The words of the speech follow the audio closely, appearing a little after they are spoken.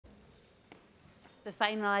The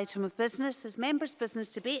final item of business is members' business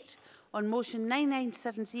debate on motion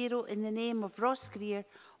 9970 in the name of Ross Greer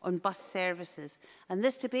on bus services. And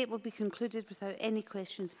this debate will be concluded without any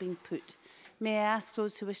questions being put. May I ask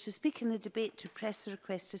those who wish to speak in the debate to press the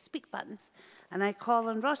request to speak buttons. And I call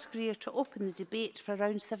on Ross Greer to open the debate for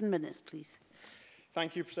around 7 minutes, please.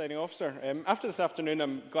 Thank you, Presiding Officer. After this afternoon,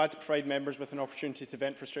 I'm glad to provide members with an opportunity to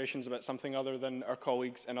vent frustrations about something other than our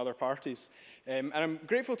colleagues in other parties. And I'm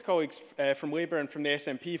grateful to colleagues from Labour and from the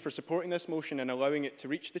SNP for supporting this motion and allowing it to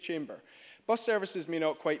reach the Chamber. Bus services may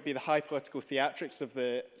not quite be the high political theatrics of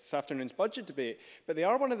this afternoon's budget debate, but they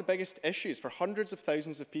are one of the biggest issues for hundreds of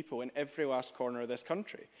thousands of people in every last corner of this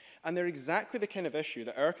country. And they're exactly the kind of issue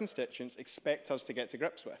that our constituents expect us to get to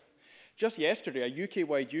grips with. Just yesterday, a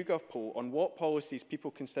UK-wide YouGov poll on what policies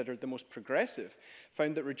people considered the most progressive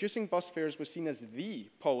found that reducing bus fares was seen as the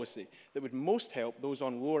policy that would most help those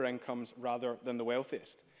on lower incomes rather than the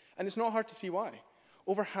wealthiest. And it's not hard to see why.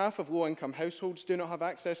 Over half of low-income households do not have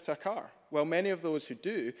access to a car, while many of those who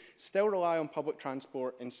do still rely on public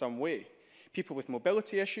transport in some way. People with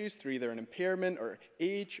mobility issues, through either an impairment or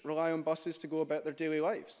age, rely on buses to go about their daily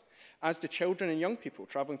lives, as do children and young people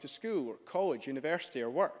travelling to school or college, university or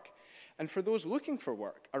work. And for those looking for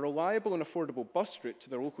work, a reliable and affordable bus route to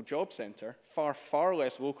their local job centre, far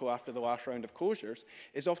less local after the last round of closures,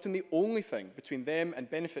 is often the only thing between them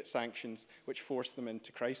and benefit sanctions which force them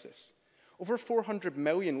into crisis. Over 400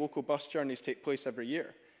 million local bus journeys take place every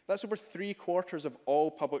year. That's over 3/4 of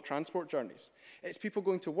all public transport journeys. It's people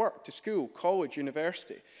going to work, to school, college,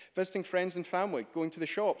 university, visiting friends and family, going to the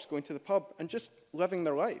shops, going to the pub, and just living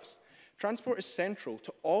their lives. Transport is central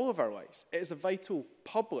to all of our lives. It is a vital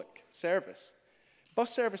public service.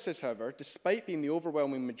 Bus services, however, despite being the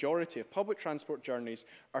overwhelming majority of public transport journeys,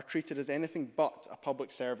 are treated as anything but a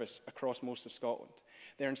public service across most of Scotland.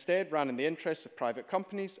 They are instead run in the interests of private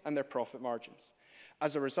companies and their profit margins.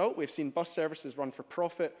 As a result, we've seen bus services run for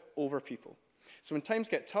profit over people. So when times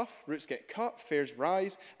get tough, routes get cut, fares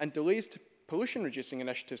rise, and delays to pollution-reducing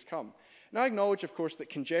initiatives come. Now, I acknowledge, of course, that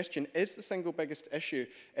congestion is the single biggest issue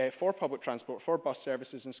for public transport, for bus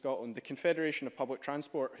services in Scotland. The Confederation of Public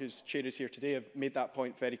Transport, whose chair is here today, have made that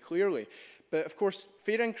point very clearly. But, of course,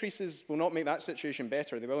 fare increases will not make that situation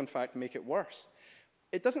better. They will, in fact, make it worse.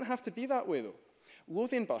 It doesn't have to be that way, though.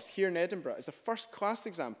 Lothian Bus, here in Edinburgh, is a first-class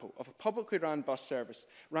example of a publicly run bus service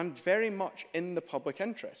run very much in the public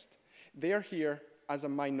interest. They are here as a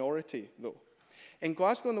minority, though. In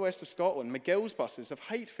Glasgow and the west of Scotland, McGill's buses have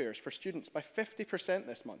hiked fares for students by 50%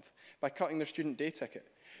 this month by cutting their student day ticket.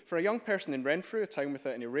 For a young person in Renfrew, a town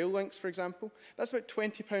without any rail links, for example, that's about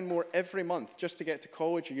 £20 more every month just to get to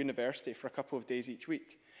college or university for a couple of days each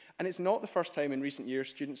week. And it's not the first time in recent years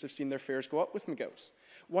students have seen their fares go up with McGill's.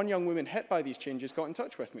 One young woman hit by these changes got in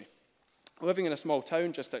touch with me. Living in a small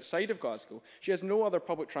town just outside of Glasgow, she has no other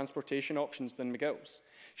public transportation options than McGill's.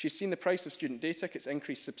 She's seen the price of student day tickets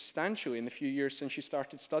increase substantially in the few years since she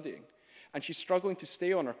started studying, and she's struggling to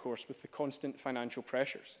stay on her course with the constant financial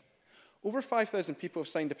pressures. Over 5,000 people have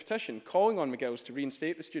signed a petition calling on McGill's to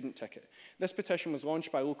reinstate the student ticket. This petition was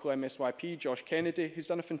launched by local MSYP Josh Kennedy, who's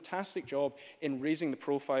done a fantastic job in raising the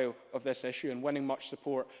profile of this issue and winning much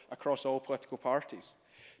support across all political parties.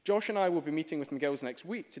 Josh and I will be meeting with McGill's next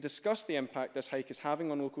week to discuss the impact this hike is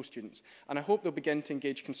having on local students, and I hope they'll begin to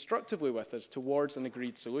engage constructively with us towards an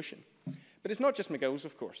agreed solution. But it's not just McGill's,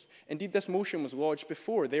 of course. Indeed, this motion was lodged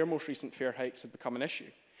before their most recent fare hikes have become an issue.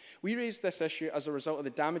 We raised this issue as a result of the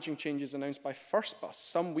damaging changes announced by First Bus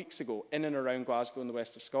some weeks ago in and around Glasgow and the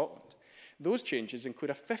west of Scotland. Those changes include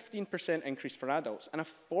a 15% increase for adults and a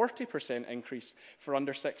 40% increase for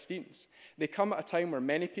under 16s. They come at a time where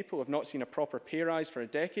many people have not seen a proper pay rise for a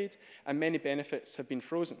decade and many benefits have been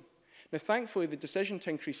frozen. Now, thankfully, the decision to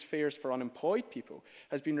increase fares for unemployed people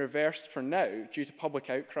has been reversed for now due to public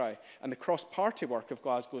outcry and the cross-party work of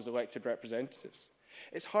Glasgow's elected representatives.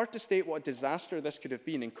 It's hard to state what a disaster this could have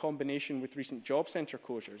been in combination with recent job centre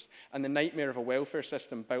closures and the nightmare of a welfare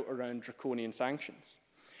system built around draconian sanctions.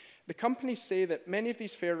 The companies say that many of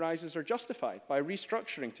these fare rises are justified by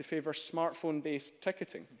restructuring to favour smartphone-based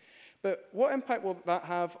ticketing. But what impact will that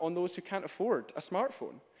have on those who can't afford a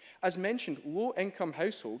smartphone? As mentioned, low-income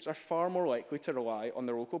households are far more likely to rely on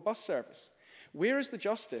their local bus service. Where is the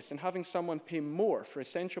justice in having someone pay more for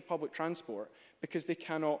essential public transport because they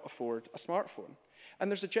cannot afford a smartphone? And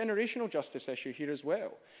there's a generational justice issue here as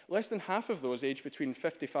well. Less than half of those aged between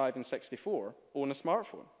 55 and 64 own a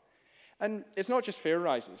smartphone. And it's not just fare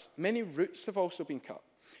rises. Many routes have also been cut.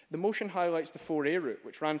 The motion highlights the 4A route,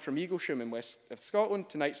 which ran from Eaglesham in west of Scotland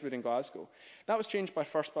to Knightswood in Glasgow. That was changed by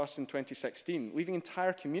First Bus in 2016, leaving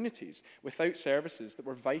entire communities without services that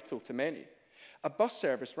were vital to many. A bus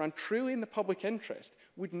service run truly in the public interest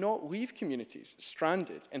would not leave communities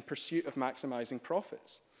stranded in pursuit of maximising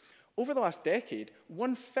profits. Over the last decade,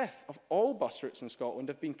 1/5 of all bus routes in Scotland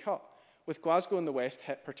have been cut, with Glasgow in the west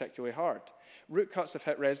hit particularly hard. Route cuts have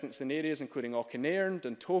hit residents in areas including Auchinairn,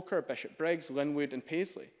 Dundalk, Bishopbriggs, Linwood and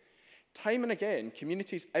Paisley. Time and again,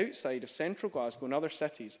 communities outside of central Glasgow and other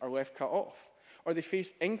cities are left cut off, or they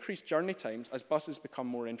face increased journey times as buses become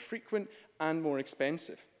more infrequent and more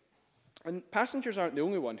expensive. And passengers aren't the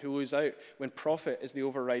only one who lose out when profit is the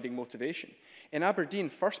overriding motivation. In Aberdeen,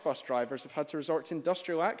 first bus drivers have had to resort to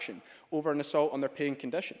industrial action over an assault on their pay and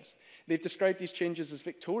conditions. They've described these changes as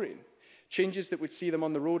Victorian, changes that would see them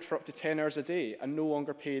on the road for up to 10 hours a day and no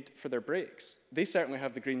longer paid for their breaks. They certainly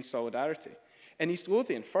have the Green solidarity. In East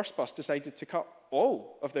Lothian, First Bus decided to cut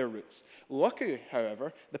all of their routes. Luckily,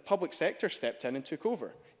 however, the public sector stepped in and took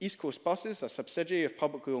over. East Coast Buses, a subsidiary of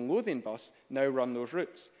publicly owned Lothian Bus, now run those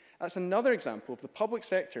routes. That's another example of the public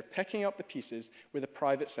sector picking up the pieces where the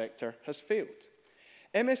private sector has failed.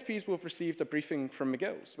 MSPs will have received a briefing from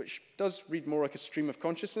McGill's, which does read more like a stream of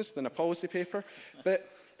consciousness than a policy paper,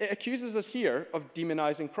 but it accuses us here of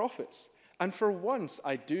demonising profits. And for once,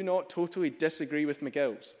 I do not totally disagree with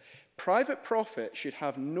McGill's. Private profit should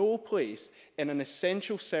have no place in an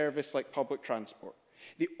essential service like public transport.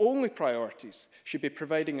 The only priorities should be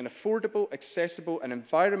providing an affordable, accessible and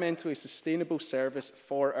environmentally sustainable service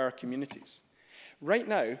for our communities. Right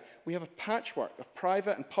now, we have a patchwork of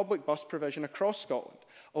private and public bus provision across Scotland,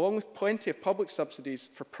 along with plenty of public subsidies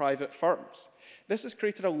for private firms. This has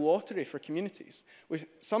created a lottery for communities, with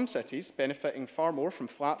some cities benefiting far more from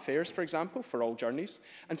flat fares, for example, for all journeys,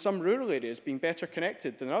 and some rural areas being better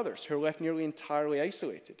connected than others who are left nearly entirely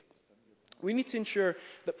isolated. We need to ensure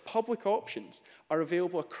that public options are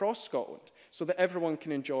available across Scotland so that everyone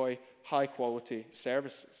can enjoy high-quality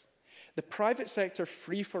services. The private sector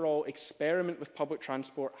free-for-all experiment with public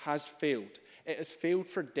transport has failed. It has failed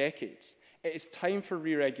for decades. It is time for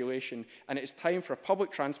re-regulation, and it is time for a public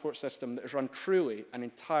transport system that is run truly and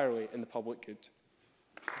entirely in the public good.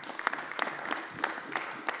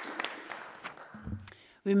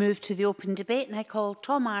 We move to the open debate, and I call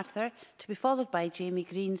Tom Arthur to be followed by Jamie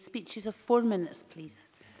Green. Speeches of 4 minutes, please.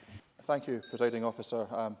 Thank you, Presiding Officer.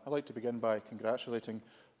 I'd like to begin by congratulating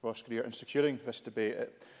Ross Greer in securing this debate.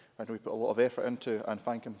 I know we put a lot of effort into, and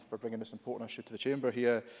thank him for bringing this important issue to the Chamber. He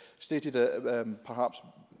stated that perhaps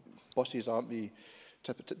buses aren't we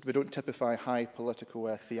don't typify high political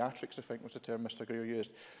theatrics, I think was the term Mr Greer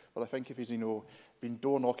used. Well, I think if he's been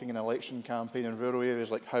door-knocking an election campaign in rural areas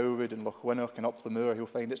like Howwood and Lochwinnock and up the moor, he'll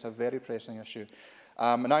find it's a very pressing issue.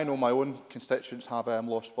 And I know my own constituents have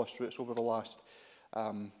lost bus routes over the last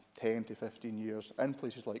 10 to 15 years in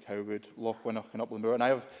places like Howwood, Lochwinnock and up the moor. And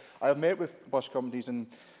I have met with bus companies, and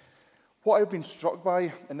what I've been struck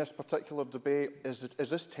by in this particular debate is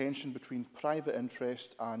this tension between private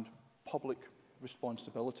interest and public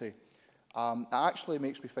responsibility. It actually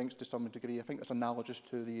makes me think to some degree, I think it's analogous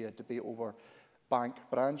to the debate over bank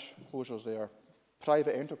branch closures there.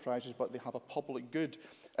 Private enterprises, but they have a public good.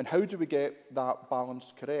 And how do we get that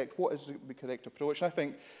balance correct? What is the correct approach? And I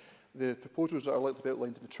think the proposals that are likely to be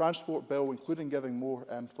outlined in the Transport Bill, including giving more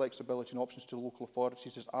flexibility and options to local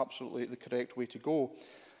authorities, is absolutely the correct way to go.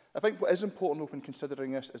 I think what is important when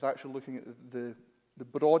considering this is actually looking at the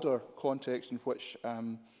broader context in which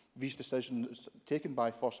these decisions taken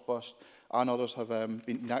by First Bus and others have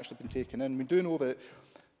actually been taken in. We do know that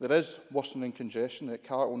there is worsening congestion, that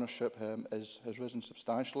car ownership has risen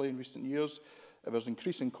substantially in recent years. There's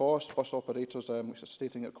increasing costs. Bus operators which are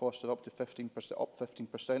stating that costs are up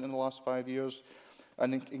 15% in the last 5 years.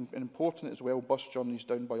 And important as well, bus journeys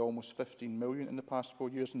down by almost 15 million in the past 4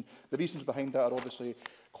 years. And the reasons behind that are obviously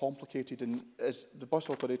complicated. And as the bus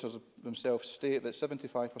operators themselves state, that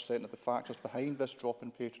 75% of the factors behind this drop in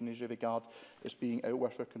patronage they regard as being out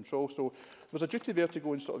with their control. So there's a duty there to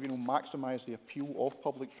go and sort of maximise the appeal of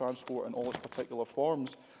public transport in all its particular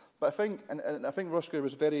forms. But I think, and I think Ross Greer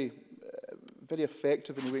was very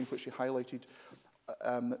effective in the way in which he highlighted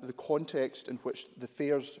the context in which the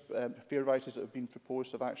fare rises that have been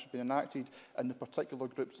proposed have actually been enacted and the particular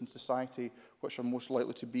groups in society which are most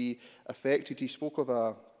likely to be affected. He spoke of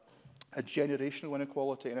a generational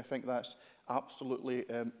inequality, and I think that's absolutely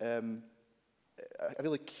a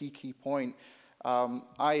really key point.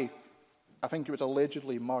 I think it was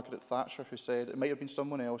allegedly Margaret Thatcher who said, it might have been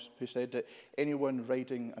someone else who said that anyone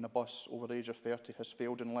riding in a bus over the age of 30 has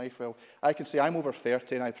failed in life. Well, I can say I'm over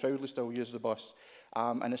 30 and I proudly still use the bus.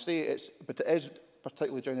 And I say but it is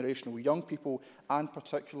particularly generational with young people and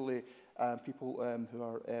particularly people who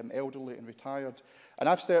are elderly and retired. And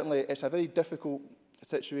it's a very difficult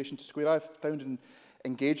situation to square. I've found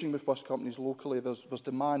engaging with bus companies locally. There's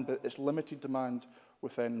demand, but it's limited demand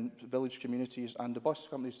within village communities, and the bus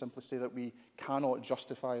companies simply say that we cannot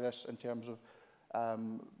justify this in terms of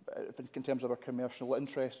our commercial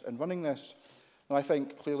interest in running this. Now, I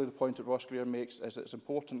think clearly the point that Ross Greer makes is that it's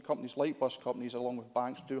important. Companies like bus companies, along with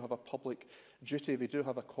banks, do have a public duty. They do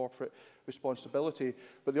have a corporate responsibility,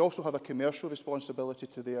 but they also have a commercial responsibility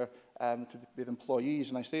to their employees.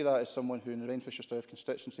 And I say that as someone who in the Renfrewshire South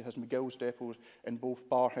constituency has McGill's depots in both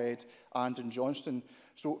Barrhead and in Johnston.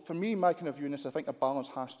 So for me, my kind of view in this, I think a balance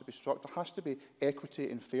has to be struck. There has to be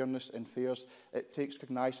equity and fairness in fares. It takes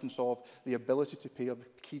cognizance of the ability to pay of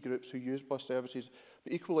key groups who use bus services.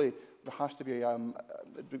 But equally, there has to be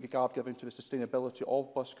regard given to the sustainability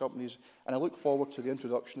of bus companies. And I look forward to the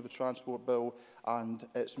introduction of the Transport Bill and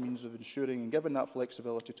its means of ensuring and giving that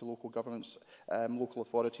flexibility to local governments, local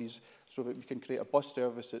authorities, so that we can create a bus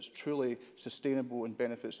service that's truly sustainable and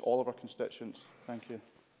benefits all of our constituents. Thank you.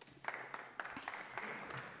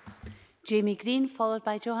 Jamie Green, followed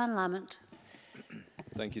by Johann Lamont.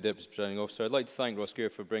 Thank you, Deputy Presiding Officer. I'd like to thank Ross Greer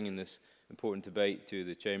for bringing this important debate to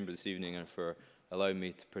the Chamber this evening and for allowing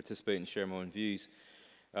me to participate and share my own views.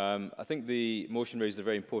 I think the motion raises a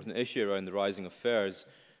very important issue around the rising of fares,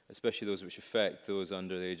 especially those which affect those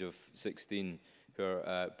under the age of 16 who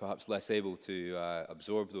are perhaps less able to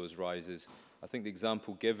absorb those rises. I think the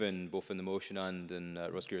example given both in the motion and in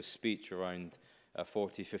Ross Greer's speech around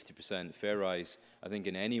 40–50% fare rise, I think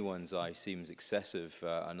in anyone's eye seems excessive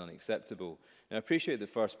and unacceptable. Now, I appreciate that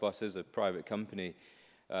First Bus is a private company,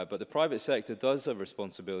 but the private sector does have a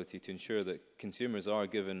responsibility to ensure that consumers are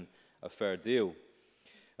given a fair deal.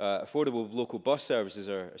 Affordable local bus services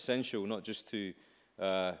are essential not just to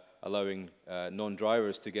allowing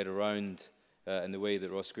non-drivers to get around in the way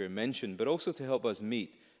that Ross Greer mentioned, but also to help us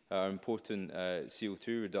meet our important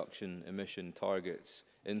CO2 reduction emission targets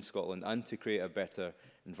in Scotland and to create a better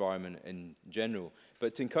environment in general.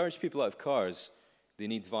 But to encourage people out of cars, they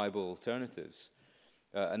need viable alternatives.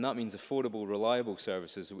 And that means affordable, reliable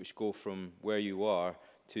services which go from where you are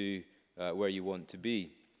to where you want to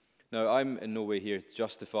be. Now, I'm in no way here to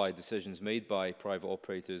justify decisions made by private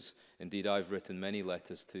operators. Indeed, I've written many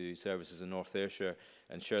letters to services in North Ayrshire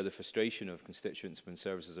and share the frustration of constituents when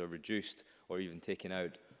services are reduced or even taken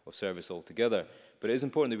out of service altogether. But it is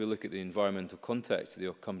important that we look at the environmental context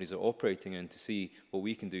the companies are operating in to see what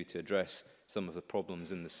we can do to address some of the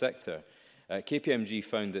problems in the sector. KPMG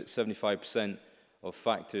found that 75% of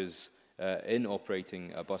factors in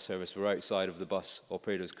operating a bus service were outside of the bus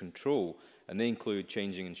operator's control, and they include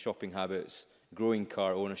changing in shopping habits, growing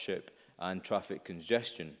car ownership, and traffic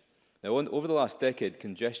congestion. Now, over the last decade,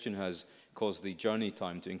 congestion has caused the journey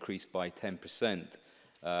time to increase by 10%,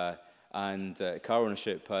 and car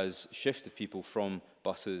ownership has shifted people from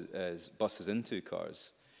buses into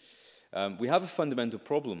cars. We have a fundamental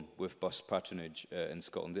problem with bus patronage in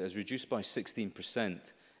Scotland. It has reduced by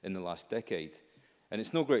 16% in the last decade. And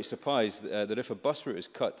it's no great surprise that if a bus route is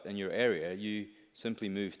cut in your area, you simply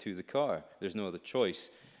move to the car. There's no other choice.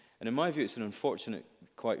 And in my view, it's an unfortunate,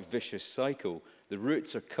 quite vicious cycle. The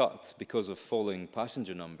routes are cut because of falling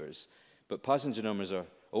passenger numbers, but passenger numbers are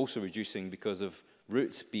also reducing because of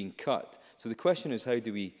routes being cut. So the question is, how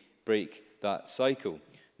do we break that cycle?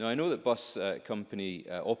 Now, I know that bus company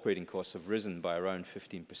operating costs have risen by around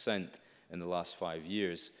 15% in the last 5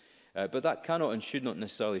 years, but that cannot and should not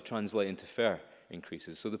necessarily translate into fare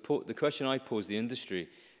increases. So the question I pose the industry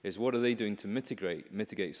is, what are they doing to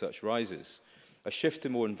mitigate such rises? A shift to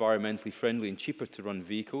more environmentally friendly and cheaper to run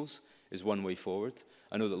vehicles is one way forward.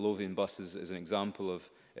 I know that Lothian Buses is an example of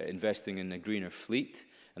investing in a greener fleet,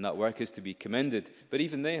 and that work is to be commended, but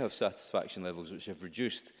even they have satisfaction levels which have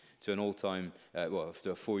reduced to an all-time, well,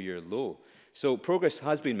 to a 4-year low. So progress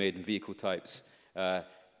has been made in vehicle types,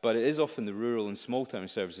 but it is often the rural and small-town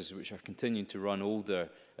services which are continuing to run older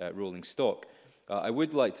rolling stock. I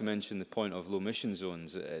would like to mention the point of low-emission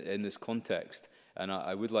zones in this context, and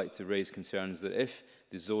I would like to raise concerns that if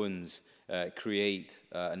the zones create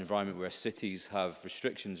an environment where cities have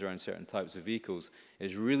restrictions around certain types of vehicles, it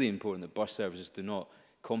is really important that bus services do not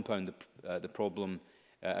compound the problem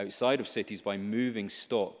outside of cities by moving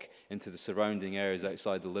stock into the surrounding areas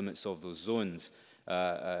outside the limits of those zones.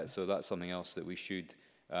 So that's something else that we should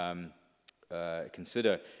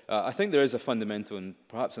consider. I think there is a fundamental and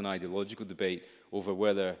perhaps an ideological debate over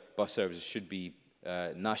whether bus services should be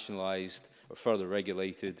nationalised or further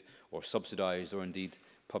regulated or subsidised or indeed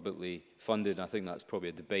publicly funded. And I think that's probably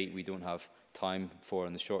a debate we don't have time for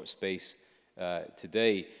in the short space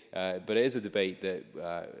today, but it is a debate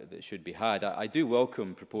that should be had. I do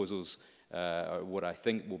welcome proposals, or what I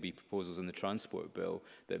think will be proposals in the Transport Bill,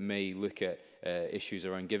 that may look at issues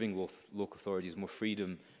around giving local authorities more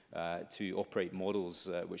freedom to operate models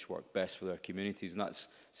which work best for their communities. And that's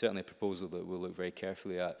certainly a proposal that we'll look very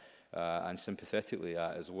carefully at and sympathetically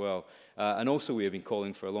at as well. And also we have been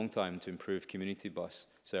calling for a long time to improve community bus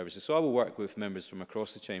services. So I will work with members from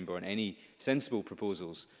across the chamber on any sensible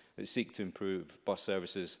proposals that seek to improve bus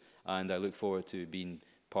services, and I look forward to being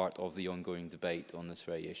part of the ongoing debate on this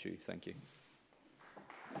very issue. Thank you.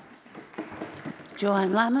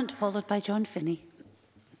 Joanne Lamont, followed by John Finney.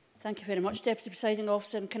 Thank you very much, Deputy Presiding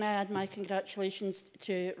Officer. And can I add my congratulations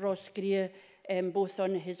to Ross Greer, both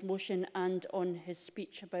on his motion and on his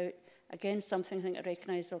speech about, again, something I think I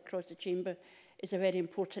recognise across the chamber is a very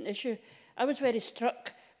important issue. I was very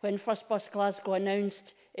struck when First Bus Glasgow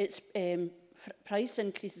announced its price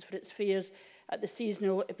increases for its fares at the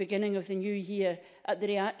seasonal beginning of the new year, at the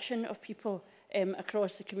reaction of people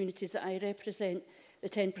across the communities that I represent. The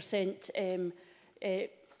 10%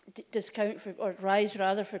 discount for, or rise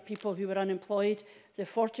rather, for people who were unemployed, the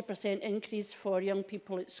 40% increase for young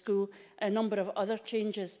people at school, and a number of other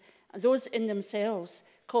changes. And those in themselves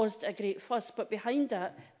caused a great fuss, but behind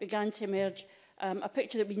that began to emerge a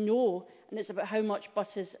picture that we know, and it's about how much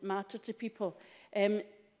buses matter to people.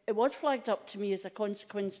 It was flagged up to me as a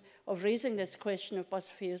consequence of raising this question of bus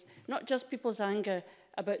fares, not just people's anger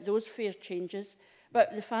about those fare changes,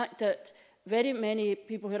 but the fact that very many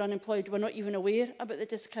people who are unemployed were not even aware about the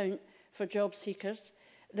discount for job seekers,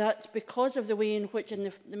 that because of the way in which,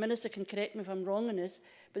 and the Minister can correct me if I'm wrong on this,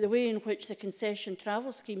 but the way in which the concession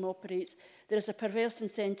travel scheme operates, there is a perverse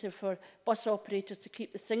incentive for bus operators to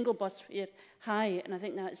keep the single bus fare high, and I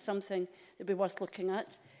think that is something that would be worth looking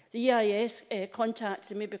at. The EIS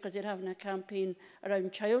contacted me because they're having a campaign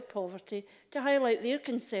around child poverty to highlight their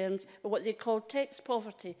concerns with what they call text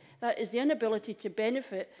poverty. That is the inability to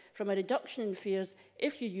benefit from a reduction in fares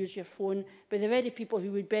if you use your phone by the very people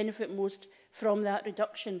who would benefit most from that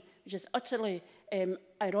reduction, which is utterly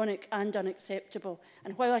ironic and unacceptable.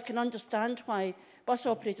 And while I can understand why bus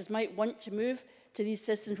operators might want to move to these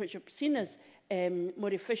systems which are seen as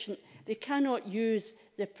more efficient, they cannot use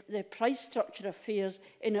the price structure of fares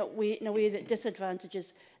in a way that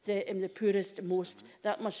disadvantages the poorest most.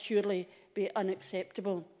 That must surely be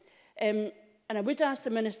unacceptable. And I would ask the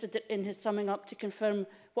Minister in his summing up to confirm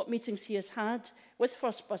what meetings he has had with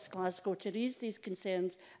First Bus Glasgow to raise these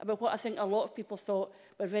concerns about what I think a lot of people thought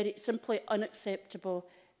were very simply unacceptable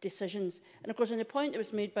decisions. And of course, on the point that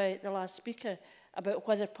was made by the last speaker about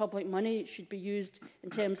whether public money should be used in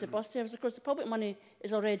terms of bus service, of course, the public money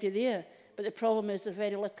is already there. But the problem is there's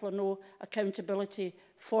very little or no accountability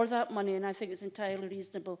for that money, and I think it's entirely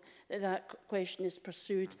reasonable that that question is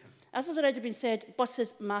pursued. As has already been said,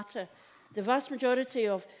 buses matter. The vast majority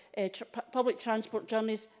of public transport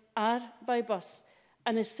journeys are by bus,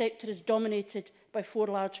 and this sector is dominated by 4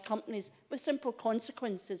 large companies with simple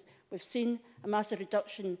consequences. We've seen a massive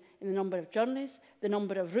reduction in the number of journeys, the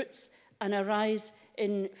number of routes, and a rise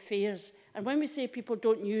in fares. And when we say people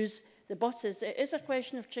don't use the buses, it is a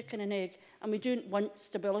question of chicken and egg, and we do want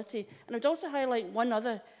stability. And I'd also highlight one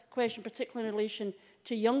other question, particularly in relation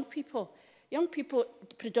to young people. Young people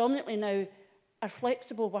predominantly now are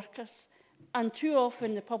flexible workers, and too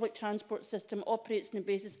often the public transport system operates on the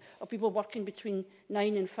basis of people working between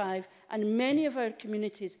 9 and 5, and in many of our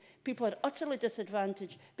communities, people are utterly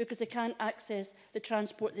disadvantaged because they can't access the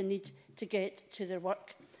transport they need to get to their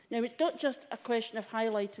work. Now, it's not just a question of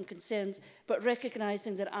highlighting concerns, but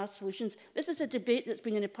recognising there are solutions. This is a debate that's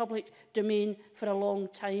been in the public domain for a long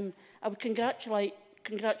time. I would congratulate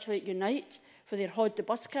Unite for their Hod the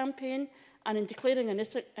Bus campaign, and in declaring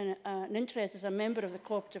an interest as a member of the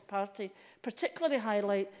Cooperative Party, particularly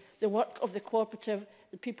highlight the work of the cooperative,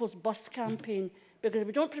 the People's Bus campaign, because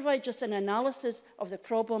we don't provide just an analysis of the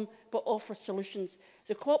problem, but offer solutions.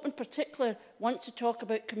 The Co-op in particular wants to talk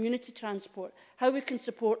about community transport, how we can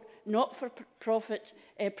support not-for-profit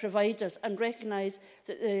providers, and recognise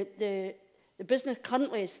that the business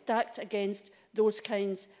currently is stacked against those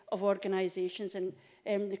kinds of organisations. And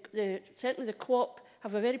certainly the Co-op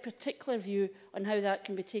have a very particular view on how that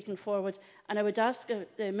can be taken forward. And I would ask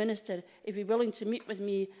the Minister if he's willing to meet with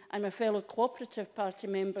me and my fellow Cooperative Party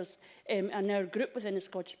members and our group within the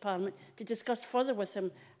Scottish Parliament to discuss further with him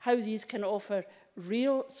how these can offer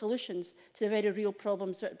real solutions to the very real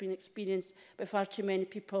problems that have been experienced by far too many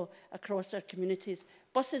people across our communities.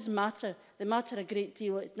 Buses matter. They matter a great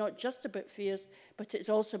deal. It's not just about fares, but it's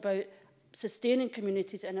also about sustaining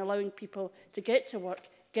communities and allowing people to get to work,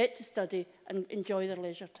 get to study and enjoy their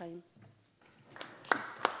leisure time.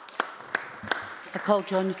 I call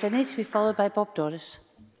John Finney to be followed by Bob Doris.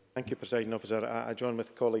 Thank you, Presiding Officer. I join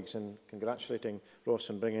with colleagues in congratulating Ross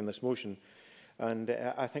on bringing this motion. And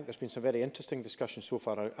I think there's been some very interesting discussion so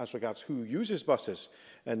far as regards who uses buses.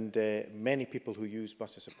 And many people who use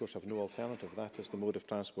buses, of course, have no alternative. That is the mode of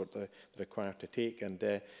transport they're required to take.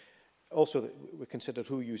 And also, we consider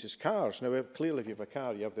who uses cars. Now, clearly, if you have a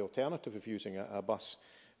car, you have the alternative of using a bus,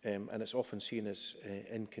 and it's often seen as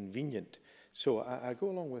inconvenient. So I go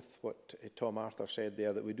along with what Tom Arthur said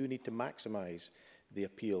there, that we do need to maximise the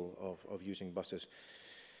appeal of using buses.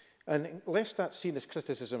 And lest that's seen as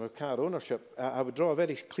criticism of car ownership, I would draw a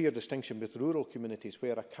very clear distinction with rural communities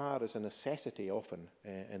where a car is a necessity often,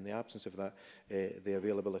 in the absence of that, the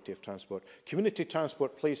availability of transport. Community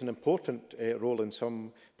transport plays an important role in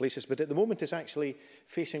some places, but at the moment is actually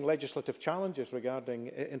facing legislative challenges regarding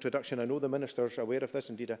introduction. I know the Minister's aware of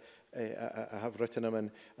this, indeed I have written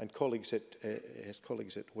him, and colleagues at, his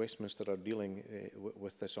colleagues at Westminster are dealing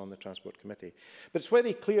with this on the Transport Committee. But it's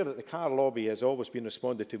very clear that the car lobby has always been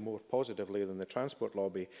responded to more positively than the transport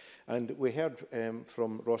lobby. And we heard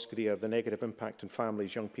from Ross Greer the negative impact on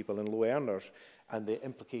families, young people and low earners, and the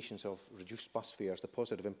implications of reduced bus fares, the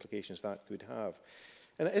positive implications that could have.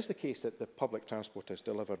 And it is the case that the public transport is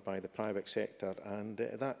delivered by the private sector, and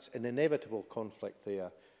that's an inevitable conflict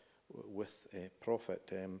there with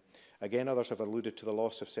profit. Again, others have alluded to the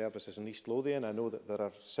loss of services in East Lothian. I know that there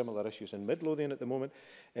are similar issues in Mid Lothian at the moment,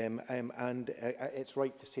 and it's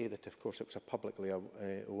right to say that, of course, it was a publicly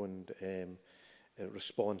owned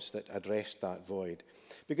response that addressed that void.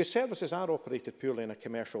 Because services are operated purely on a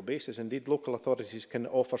commercial basis. Indeed, local authorities can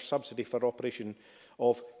offer subsidy for operation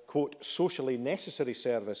of, quote, socially necessary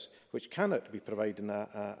service, which cannot be provided on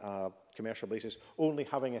a commercial basis, only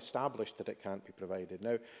having established that it can't be provided.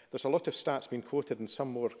 Now, there's a lot of stats being quoted, and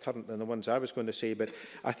some more current than the ones I was going to say, but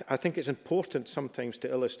I think it's important sometimes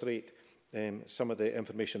to illustrate some of the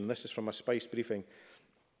information. This is from a SPICE briefing.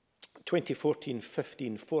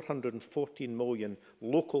 2014-15, 414 million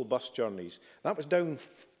local bus journeys. That was down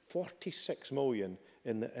 46 million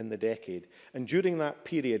in the decade. And during that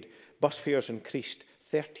period, bus fares increased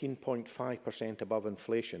 13.5% above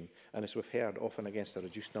inflation, and as we've heard, often against a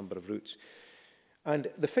reduced number of routes.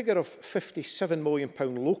 And the figure of £57 million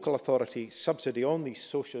local authority subsidy on these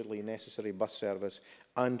socially necessary bus service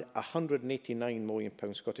and £189 million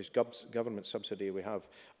Scottish Government subsidy we have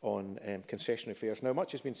on concessionary fares. Now,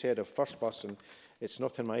 much has been said of First Bus, and it's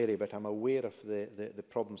not in my area, but I'm aware of the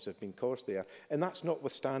problems that have been caused there. And that's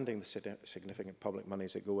notwithstanding the significant public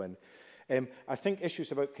monies that go in. I think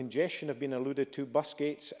issues about congestion have been alluded to. Bus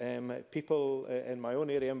gates, people in my own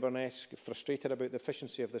area, Inverness, frustrated about the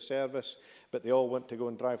efficiency of the service, but they all want to go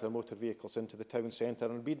and drive their motor vehicles into the town centre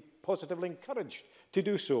and be positively encouraged to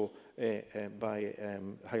do so by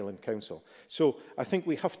Highland Council. So I think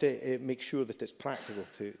we have to make sure that it's practical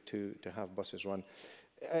to have buses run.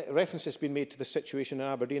 Reference has been made to the situation in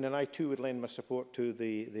Aberdeen, and I too would lend my support to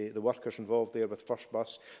the workers involved there with First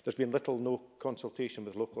Bus. There's been little no consultation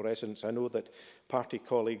with local residents. I know that party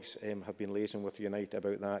colleagues have been liaising with Unite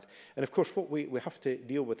about that. And of course, what we have to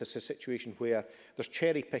deal with is a situation where there's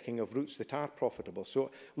cherry picking of routes that are profitable.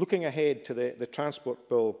 So looking ahead to the transport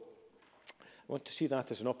bill, I want to see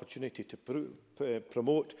that as an opportunity to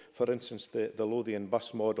promote, for instance, the Lothian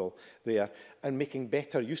bus model there and making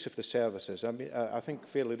better use of the services. I mean, I think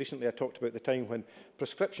fairly recently I talked about the time when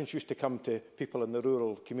prescriptions used to come to people in the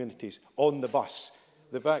rural communities on the bus.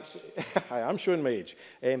 The backs, I am showing my age.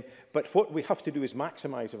 But what we have to do is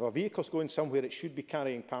maximise. If a vehicle's going somewhere, it should be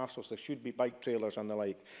carrying parcels. There should be bike trailers and the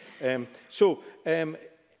like.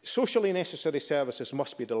 Socially necessary services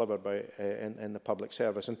must be delivered in the public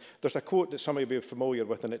service. And there's a quote that some of you will be familiar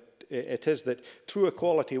with, and it is that true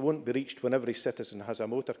equality won't be reached when every citizen has a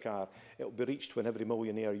motor car. It will be reached when every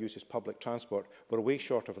millionaire uses public transport. We're way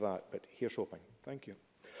short of that, but here's hoping. Thank you.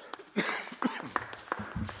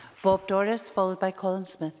 Bob Doris, followed by Colin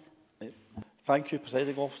Smith. Thank you,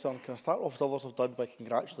 Presiding Officer. And can I start off, as others have done, by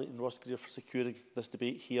congratulating Ross Greer for securing this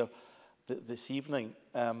debate here this evening.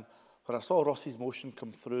 When I saw Ross's motion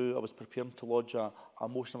come through, I was preparing to lodge a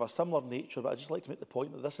motion of a similar nature, but I'd just like to make the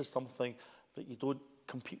point that this is something that you don't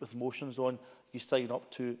compete with motions on. You sign up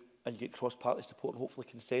to and you get cross-party support and hopefully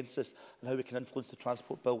consensus on how we can influence the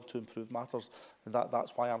transport bill to improve matters. And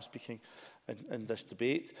that's why I'm speaking in this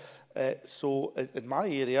debate. So in my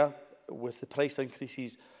area, with the price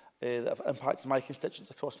increases that have impacted my constituents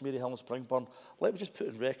across Maryhill and Springburn, let me just put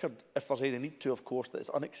in record, if there's any need to, of course, that it's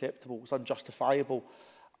unacceptable, it's unjustifiable,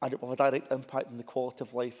 and it will have a direct impact on the quality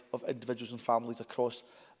of life of individuals and families across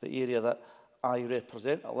the area that I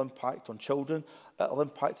represent. It will impact on children, it will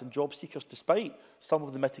impact on job seekers, despite some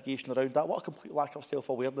of the mitigation around that. What a complete lack of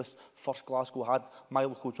self-awareness First Glasgow had, my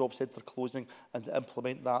local job centre closing, and to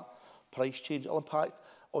implement that price change. It will impact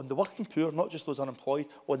on the working poor, not just those unemployed,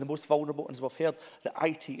 on the most vulnerable, and as we've heard, the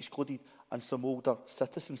IT excluded and some older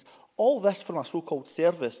citizens. All this from a so-called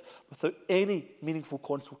service without any meaningful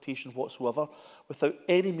consultation whatsoever, without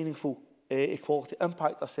any meaningful equality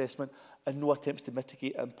impact assessment, and no attempts to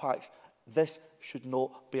mitigate impacts. This should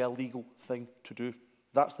not be a legal thing to do.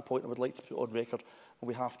 That's the point I would like to put on record, and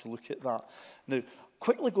we have to look at that. Now,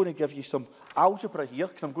 quickly going to give you some algebra here,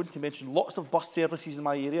 because I'm going to mention lots of bus services in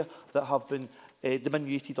my area that have been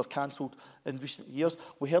diminuted or cancelled in recent years.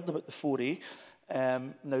 We heard about the 4A.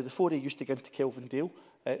 Now, the 4A used to get into Kelvindale,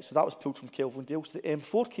 so that was pulled from Kelvindale. So the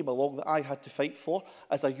M4 came along that I had to fight for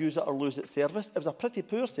as a use it or lose it service. It was a pretty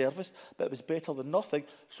poor service, but it was better than nothing.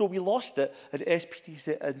 So we lost it, and SPT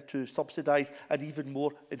set in to subsidise an even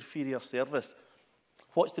more inferior service.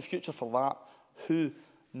 What's the future for that? Who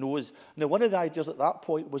knows? Now, one of the ideas at that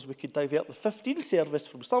point was we could divert the 15 service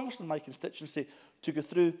from Somerset, my constituency, to go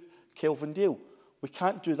through Kelvindale. We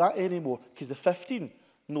can't do that anymore because the 15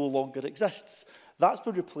 no longer exists. That's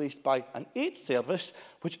been replaced by an 8 service,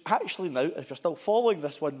 which actually now, if you're still following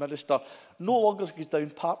this one, Minister, no longer goes down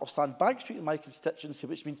part of Sandbank Street in my constituency,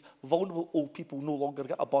 which means vulnerable old people no longer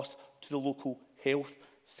get a bus to the local health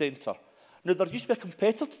centre. Now, there used to be a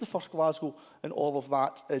competitor to the First Glasgow and all of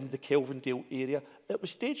that in the Kelvindale area. It was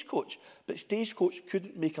Stagecoach, but Stagecoach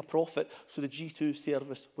couldn't make a profit, so the G2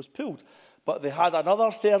 service was pulled. But they had another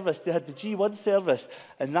service, they had the G1 service,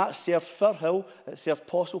 and that served Firhill, it served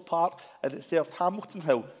Postle Park, and it served Hamilton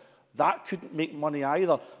Hill. That couldn't make money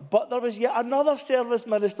either. But there was yet another service,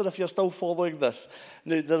 Minister, if you're still following this.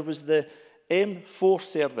 Now, there was the M4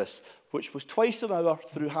 service, which was twice an hour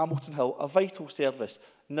through Hamilton Hill, a vital service,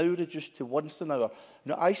 now reduced to once an hour.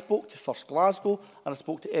 Now, I spoke to First Glasgow and I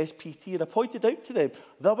spoke to SPT, and I pointed out to them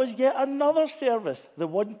there was yet another service, the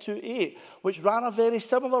 128, which ran a very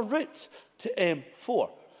similar route to M4.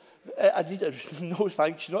 I needed no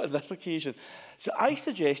thanks, not on this occasion. So I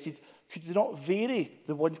suggested, could they not vary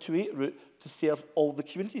the 128 route to serve all the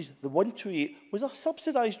communities? The 128 was a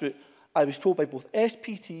subsidised route. I was told by both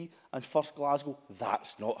SPT and First Glasgow,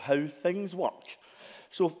 that's not how things work.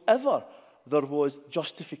 So if ever there was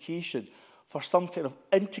justification for some kind of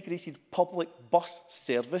integrated public bus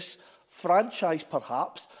service, franchise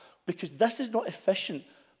perhaps, because this is not efficient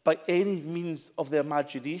by any means of the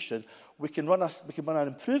imagination, we can run an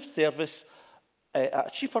improved service at a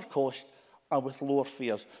cheaper cost and with lower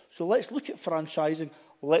fares. So let's look at franchising.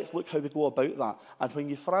 Let's look how we go about that. And when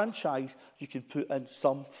you franchise, you can put in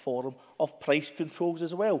some form of price controls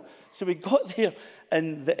as well. So we got there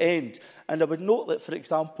in the end. And I would note that, for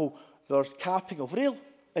example, there's capping of rail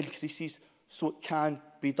increases, so it can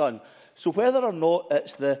be done. So whether or not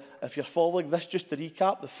it's the, if you're following this, just to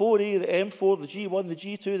recap, the 4A, the M4, the G1, the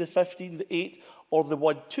G2, the 15, the 8, or the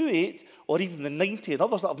 128, or even the 90, and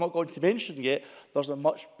others that I've not gone to mention yet, there's a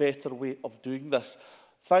much better way of doing this.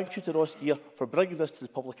 Thank you to Ross Greer for bringing this to the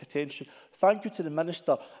public attention. Thank you to the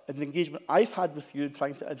Minister and the engagement I've had with you in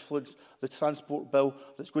trying to influence the transport bill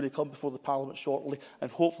that's going to come before the Parliament shortly,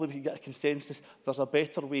 and hopefully we can get a consensus. There's a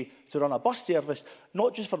better way to run a bus service,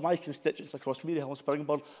 not just for my constituents across Maryhill and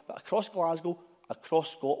Springburn, but across Glasgow,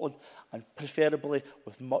 across Scotland, and preferably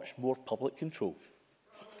with much more public control.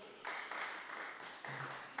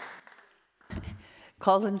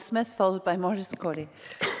 Colin Smith, followed by Maurice Corrie.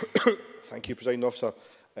 Thank you, Presiding Officer,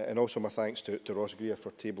 and also my thanks to Ross Greer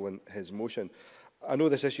for tabling his motion. I know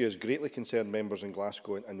this issue has greatly concerned members in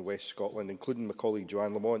Glasgow and West Scotland, including my colleague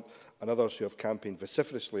Joanne Lamont and others who have campaigned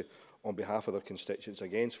vociferously on behalf of their constituents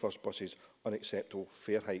against First Bus's unacceptable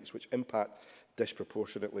fare hikes, which impact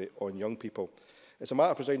disproportionately on young people. It's a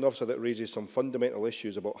matter, Presiding Officer, that raises some fundamental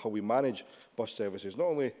issues about how we manage bus services, not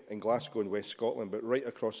only in Glasgow and West Scotland, but right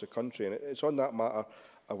across the country. And it's on that matter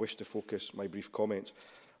I wish to focus my brief comments.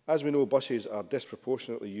 As we know, buses are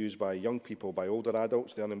disproportionately used by young people, by older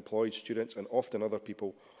adults, the unemployed, students and often other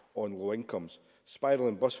people on low incomes.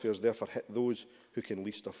 Spiralling bus fares therefore hit those who can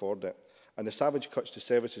least afford it. And the savage cuts to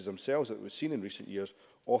services themselves that we've seen in recent years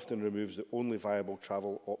often removes the only viable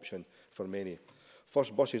travel option for many.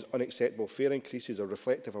 First Bus's unacceptable fare increases are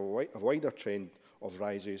reflective of a wider trend of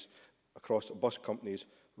rises across bus companies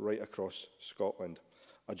right across Scotland.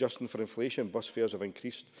 Adjusting for inflation, bus fares have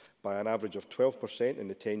increased by an average of 12% in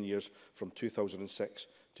the 10 years from 2006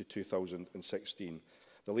 to 2016.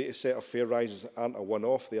 The latest set of fare rises aren't a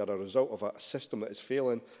one-off, they are a result of a system that is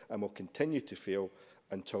failing and will continue to fail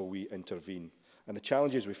until we intervene. And the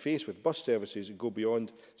challenges we face with bus services go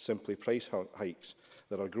beyond simply price hikes.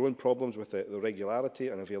 There are growing problems with the regularity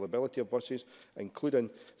and availability of buses, including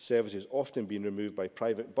services often being removed by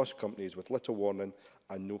private bus companies with little warning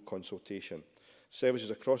and no consultation.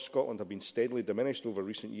 Services across Scotland have been steadily diminished over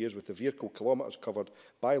recent years, with the vehicle kilometres covered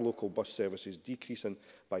by local bus services decreasing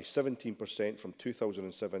by 17% from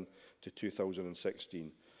 2007 to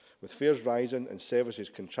 2016. With fares rising and services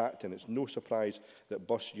contracting, it's no surprise that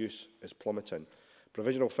bus use is plummeting.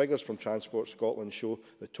 Provisional figures from Transport Scotland show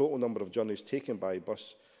the total number of journeys taken by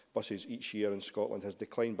buses each year in Scotland has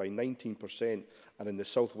declined by 19%, and in the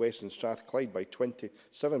South West and Strathclyde by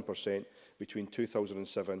 27% between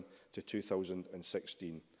 2007 to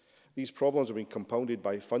 2016. These problems have been compounded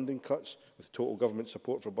by funding cuts, with total government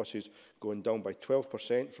support for buses going down by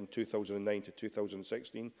 12% from 2009 to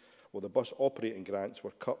 2016, while the bus operating grants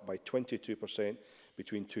were cut by 22%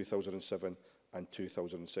 between 2007 and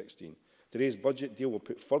 2016. Today's budget deal will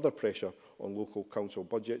put further pressure on local council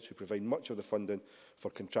budgets, who provide much of the funding for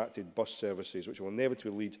contracted bus services, which will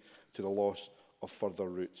inevitably lead to the loss of further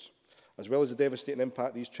routes. As well as the devastating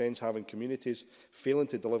impact these trends have in communities, failing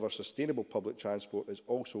to deliver sustainable public transport is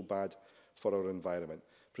also bad for our environment.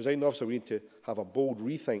 Presiding Officer, we need to have a bold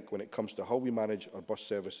rethink when it comes to how we manage our bus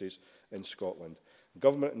services in Scotland.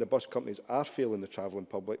 Government and the bus companies are failing the travelling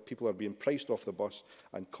public. People are being priced off the bus,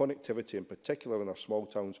 and connectivity, in particular in our small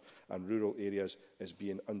towns and rural areas, is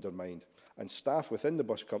being undermined. And staff within the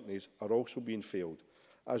bus companies are also being failed.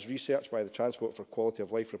 As research by the Transport for Quality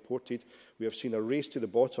of Life reported, we have seen a race to the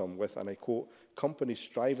bottom with, and I quote, companies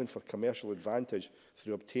striving for commercial advantage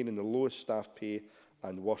through obtaining the lowest staff pay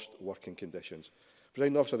and worst working conditions.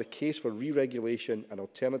 Presiding Officer, the case for re-regulation and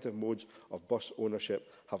alternative modes of bus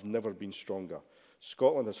ownership have never been stronger.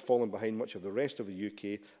 Scotland has fallen behind much of the rest of the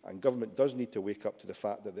UK, and government does need to wake up to the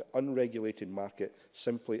fact that the unregulated market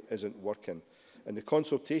simply isn't working. In the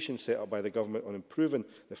consultation set up by the government on improving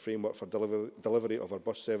the framework for delivery of our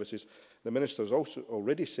bus services, the Minister has also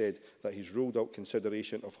already said that he's ruled out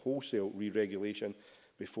consideration of wholesale re-regulation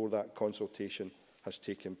before that consultation has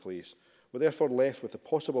taken place. We're therefore left with the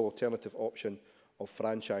possible alternative option of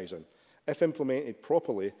franchising. If implemented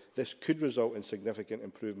properly, this could result in significant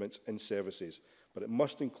improvements in services, but it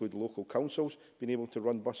must include local councils being able to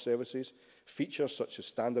run bus services, features such as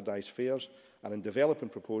standardised fares, and in developing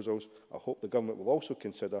proposals, I hope the Government will also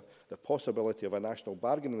consider the possibility of a national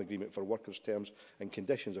bargaining agreement for workers' terms and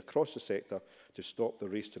conditions across the sector to stop the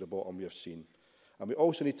race to the bottom we have seen. And we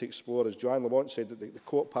also need to explore, as Joanne Lamont said, that the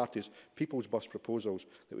Co-op Party's People's Bus proposals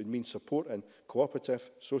that would mean supporting cooperative,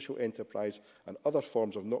 social enterprise and other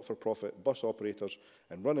forms of not-for-profit bus operators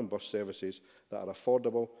and running bus services that are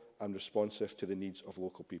affordable and responsive to the needs of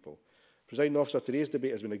local people. Presiding Officer, today's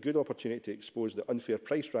debate has been a good opportunity to expose the unfair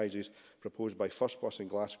price rises proposed by First Bus in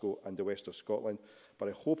Glasgow and the West of Scotland, but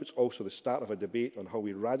I hope it's also the start of a debate on how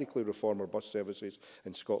we radically reform our bus services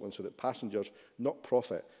in Scotland so that passengers, not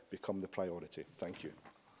profit, become the priority. Thank you.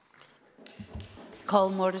 Call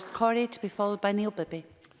Maurice Corrie to be followed by Neil Bibby.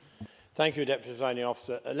 Thank you, Deputy Presiding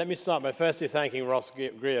Officer. Let me start by firstly thanking Ross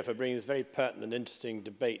Greer for bringing this very pertinent and interesting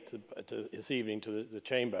debate this evening to the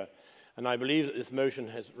Chamber. And I believe that this motion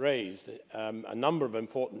has raised a number of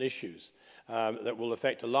important issues that will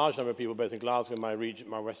affect a large number of people, both in Glasgow and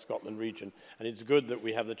my West Scotland region. And it's good that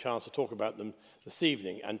we have the chance to talk about them this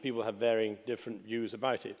evening, and people have varying different views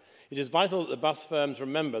about it. It is vital that the bus firms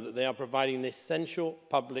remember that they are providing an essential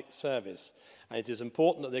public service, and it is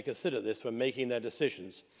important that they consider this when making their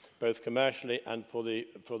decisions, both commercially and for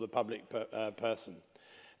the public person.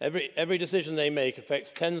 Every decision they make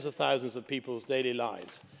affects tens of thousands of people's daily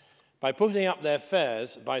lives. By putting up their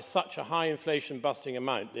fares by such a high inflation-busting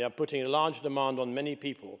amount, they are putting a large demand on many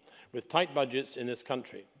people with tight budgets in this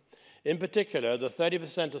country. In particular, the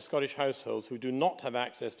 30% of Scottish households who do not have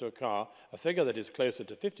access to a car, a figure that is closer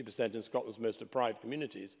to 50% in Scotland's most deprived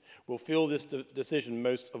communities, will feel this decision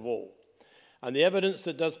most of all. And the evidence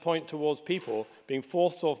that does point towards people being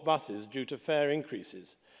forced off buses due to fare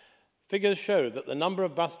increases. Figures show that the number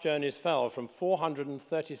of bus journeys fell from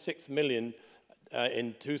 436 million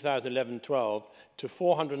in 2011-12 to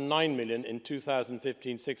 409 million in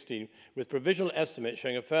 2015-16, with provisional estimates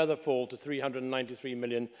showing a further fall to 393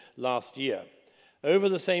 million last year. Over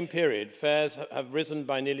the same period, fares have risen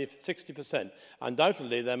by nearly 60%.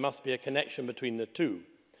 Undoubtedly, there must be a connection between the two.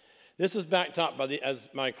 This was backed up by as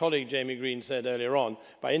my colleague Jamie Green said earlier on,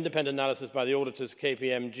 by independent analysis by the auditors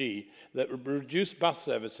KPMG that reduced bus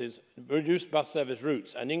service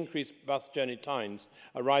routes and increased bus journey times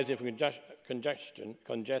arising from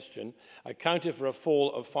congestion accounted for a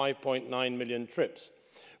fall of 5.9 million trips,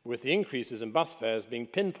 with the increases in bus fares being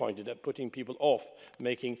pinpointed at putting people off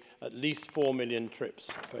making at least 4 million trips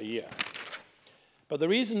per year. But the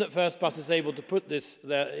reason that First Bus is able to put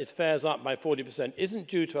its fares up by 40% isn't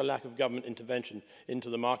due to a lack of government intervention into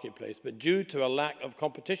the marketplace, but due to a lack of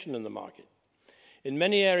competition in the market. In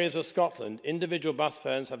many areas of Scotland, individual bus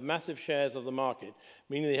firms have massive shares of the market,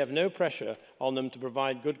 meaning they have no pressure on them to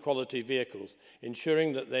provide good quality vehicles,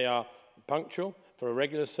 ensuring that they are punctual for a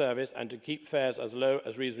regular service and to keep fares as low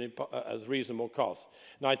as reasonable cost.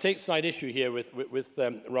 Now, I take slight issue here with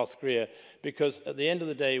Ross Greer, because at the end of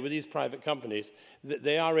the day, with these private companies,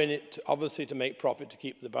 they are in it, obviously, to make profit to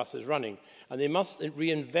keep the buses running. And they must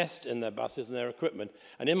reinvest in their buses and their equipment.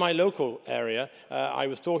 And in my local area, I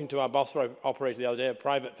was talking to our bus operator the other day, a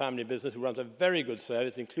private family business who runs a very good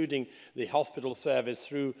service, including the hospital service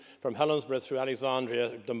from Helensburgh through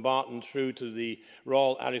Alexandria, Dumbarton, through to the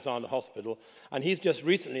Royal Alexander Hospital. And he's just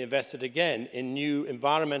recently invested again in new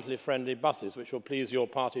environmentally friendly buses, which will please your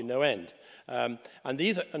party no end. And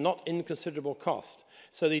these are not inconsiderable cost.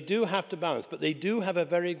 So they do have to balance, but they do have a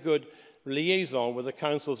very good liaison with the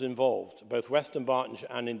councils involved, both Western Bartonshire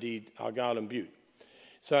and indeed Argyll and Bute.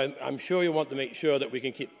 So I'm sure you want to make sure that we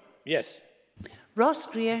can keep... Yes. Ross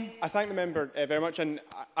Greer. I thank the member very much, and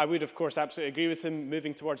I would, of course, absolutely agree with him.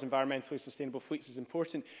 Moving towards environmentally sustainable fleets is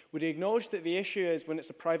important. Would he acknowledge that the issue is when it's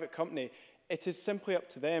a private company, it is simply up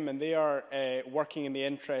to them, and they are working in the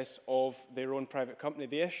interests of their own private company.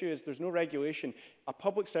 The issue is there's no regulation. A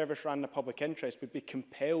public service run in a public interest would be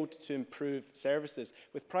compelled to improve services.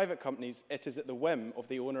 With private companies, it is at the whim of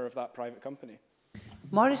the owner of that private company.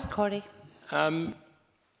 Maurice Corrie.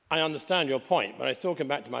 I understand your point, but I still come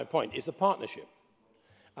back to my point. It's a partnership.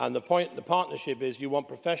 And the partnership is you want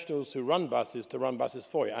professionals who run buses to run buses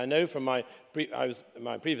for you. I know from my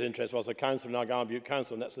previous interest was a council in Argyll Bute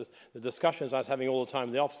Council, and that's the discussions I was having all the time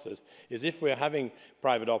with the officers, is if we're having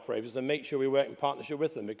private operators, then make sure we work in partnership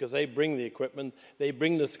with them, because they bring the equipment, they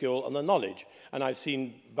bring the skill and the knowledge. And I've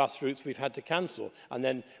seen bus routes we've had to cancel, and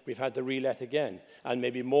then we've had to relet again, and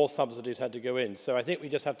maybe more subsidies had to go in. So I think we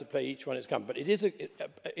just have to play each one as come. But it is,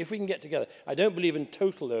 if we can get together, I don't believe in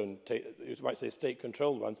total own, you might say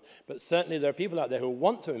state-controlled ones, but certainly there are people out there who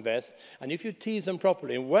want to invest, and if you tease them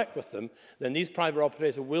properly and work with them, then these private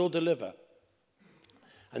operators will deliver.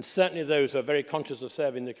 And certainly those who are very conscious of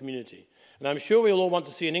serving the community. And I'm sure we'll all want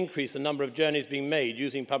to see an increase in the number of journeys being made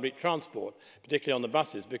using public transport, particularly on the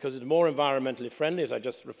buses, because it's more environmentally friendly, as I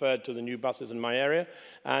just referred to the new buses in my area,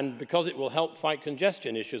 and because it will help fight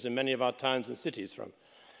congestion issues in many of our towns and cities from.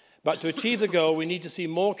 But to achieve the goal, we need to see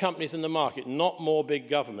more companies in the market, not more big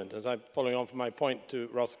government, as I'm following on from my point to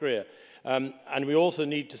Ross Greer. And we also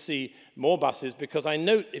need to see more buses, because I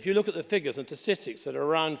note, if you look at the figures and statistics that are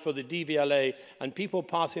around for the DVLA and people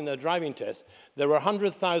passing their driving tests, there were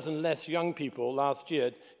 100,000 less young people last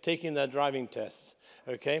year taking their driving tests,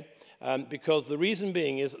 okay? Because the reason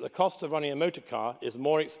being is that the cost of running a motor car is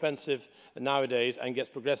more expensive nowadays and gets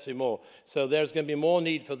progressively more. So there's going to be more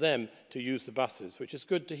need for them to use the buses, which is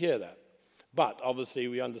good to hear that. But obviously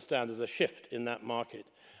we understand there's a shift in that market.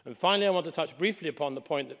 And finally, I want to touch briefly upon the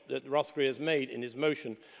point that Ross Greer has made in his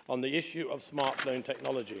motion on the issue of smartphone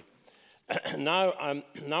technology. Now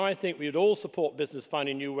I think we would all support business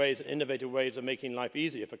finding new ways and innovative ways of making life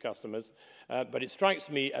easier for customers, but it strikes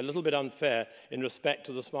me a little bit unfair in respect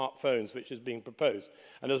to the smartphones which is being proposed.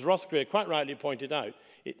 And as Ross Greer quite rightly pointed out,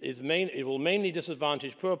 it will mainly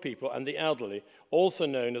disadvantage poor people and the elderly, also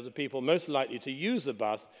known as the people most likely to use the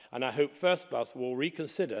bus, and I hope First Bus will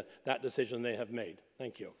reconsider that decision they have made.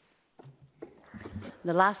 Thank you.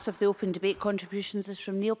 The last of the open debate contributions is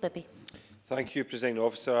from Neil Bibby. Thank you, Presiding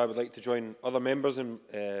Officer. I would like to join other members in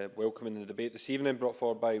welcoming the debate this evening brought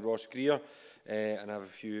forward by Ross Greer, and I have a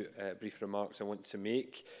few brief remarks I want to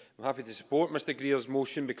make. I'm happy to support Mr Greer's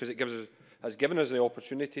motion because it has given us the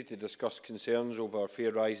opportunity to discuss concerns over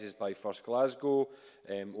fare rises by First Glasgow,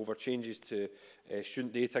 over changes to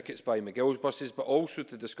student day tickets by McGill's buses, but also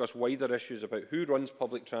to discuss wider issues about who runs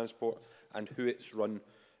public transport and who it's run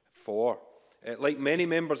for. Like many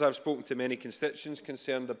members, I've spoken to many constituents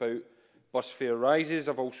concerned about bus fare rises.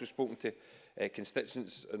 I've also spoken to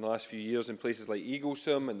constituents in the last few years in places like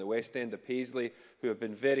Eaglesham and the West End of Paisley who have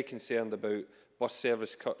been very concerned about bus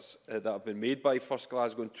service cuts that have been made by First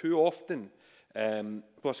Glasgow. And too often,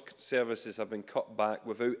 bus services have been cut back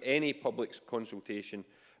without any public consultation,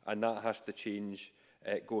 and that has to change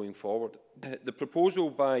going forward. The proposal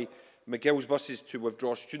by McGill's buses to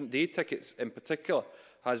withdraw student day tickets in particular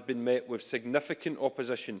has been met with significant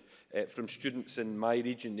opposition from students in my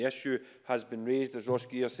region. The issue has been raised, as Ross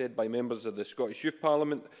Greer said, by members of the Scottish Youth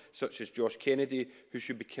Parliament, such as Josh Kennedy, who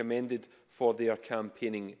should be commended for their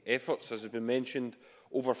campaigning efforts. As has been mentioned,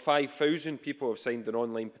 over 5,000 people have signed an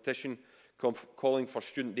online petition calling for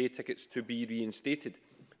student day tickets to be reinstated.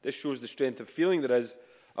 This shows the strength of feeling there is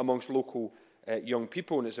amongst local young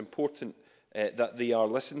people, and it's important that they are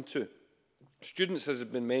listened to. Students, as has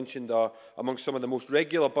been mentioned, are among some of the most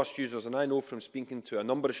regular bus users, and I know from speaking to a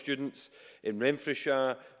number of students in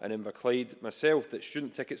Renfrewshire and in Inverclyde myself that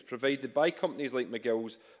student tickets provided by companies like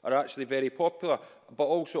McGill's are actually very popular, but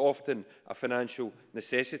also often a financial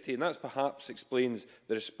necessity, and that perhaps explains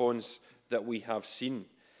the response that we have seen.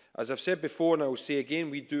 As I've said before, and I will say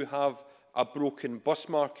again, we do have a broken bus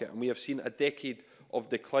market, and we have seen a decade of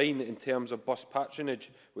decline in terms of bus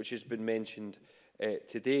patronage, which has been mentioned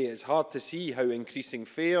today. It's hard to see how increasing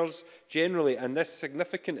fares generally, and this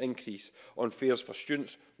significant increase on fares for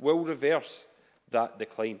students, will reverse that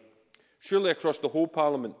decline. Surely across the whole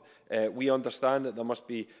Parliament, we understand that there must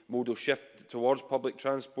be modal shift towards public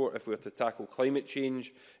transport if we are to tackle climate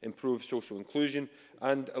change, improve social inclusion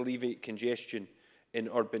and alleviate congestion in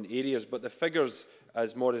urban areas. But the figures,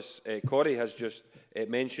 as Maurice Corrie has just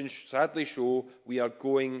mentioned, sadly show we are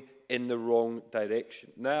going in the wrong direction.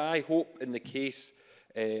 Now, I hope in the case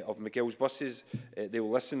of McGill's buses, they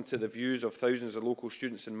will listen to the views of thousands of local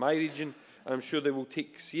students in my region, and I'm sure they will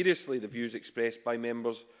take seriously the views expressed by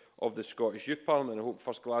members of the Scottish Youth Parliament. I hope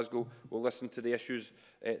First Glasgow will listen to the issues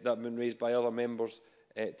that have been raised by other members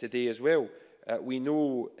today as well. We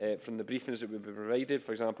know from the briefings that we've been provided,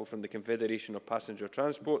 for example from the Confederation of Passenger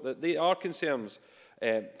Transport, that there are concerns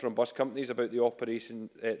from bus companies about the operation,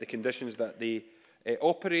 the conditions that they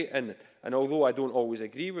operate in. And although I don't always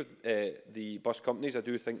agree with the bus companies, I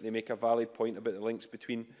do think they make a valid point about the links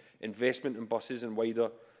between investment in buses and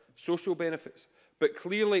wider social benefits. But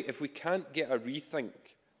clearly, if we can't get a rethink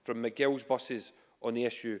from McGill's buses on the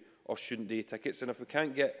issue of student day tickets, and if we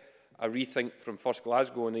can't get a rethink from First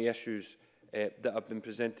Glasgow on the issues that have been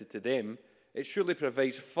presented to them, it surely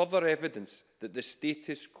provides further evidence that the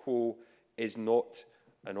status quo is not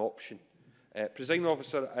an option. Presiding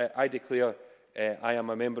Officer, I declare I am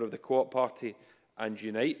a member of the Co-op Party and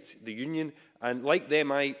Unite, the union, and like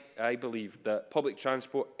them I believe that public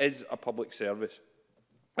transport is a public service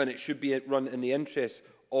and it should be run in the interests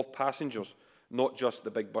of passengers, not just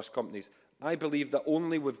the big bus companies. I believe that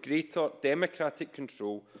only with greater democratic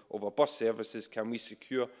control over bus services can we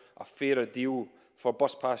secure a fairer deal for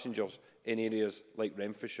bus passengers in areas like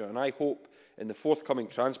Renfrewshire. And I hope in the forthcoming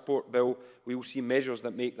Transport Bill we will see measures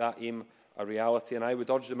that make that aim a reality. And I would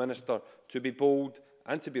urge the Minister to be bold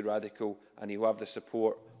and to be radical, and he will have the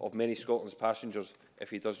support of many Scotland's passengers if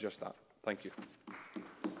he does just that. Thank you.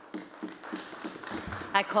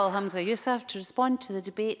 I call Hamza Yousaf to respond to the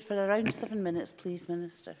debate for around 7 minutes, please,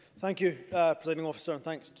 Minister. Thank you, Presiding Officer, and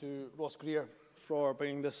thanks to Ross Greer for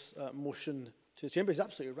bringing this motion to the Chamber. He's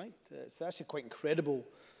absolutely right. It's actually quite incredible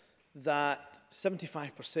that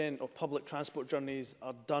 75% of public transport journeys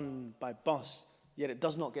are done by bus, yet it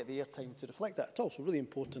does not get the airtime to reflect that at all. So really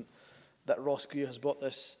important that Ross Greer has brought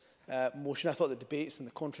this motion. I thought the debates and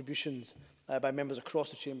the contributions by members across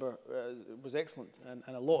the Chamber was excellent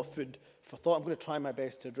and a lot of food for thought. I'm going to try my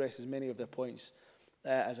best to address as many of their points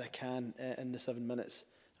as I can in the 7 minutes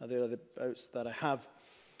thereabouts that I have.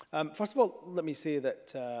 First of all, let me say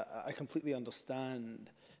that I completely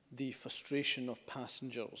understand the frustration of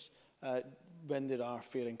passengers when there are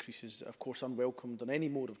fare increases, of course unwelcomed on any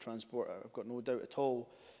mode of transport, I've got no doubt at all.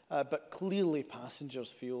 But clearly passengers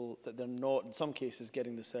feel that they're not, in some cases,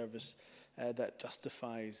 getting the service that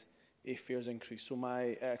justifies a fares increase. So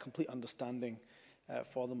my complete understanding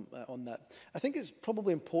for them on that. I think it's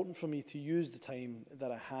probably important for me to use the time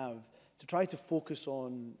that I have to try to focus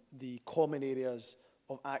on the common areas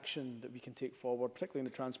of action that we can take forward, particularly in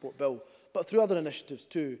the Transport Bill, but through other initiatives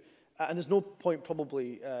too. And there's no point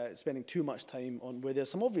probably spending too much time on where there's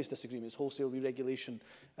some obvious disagreements, wholesale re-regulation,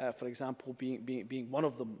 for example, being one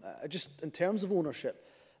of them. Just in terms of ownership,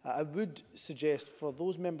 I would suggest for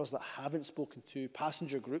those members that haven't spoken to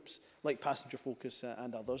passenger groups, like Passenger Focus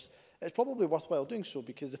and others, it's probably worthwhile doing so,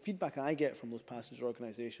 because the feedback I get from those passenger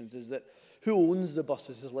organisations is that who owns the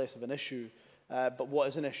buses is less of an issue. But what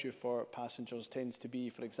is an issue for passengers tends to be,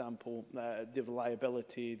 for example, the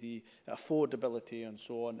reliability, the affordability, and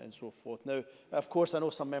so on and so forth. Now, of course, I know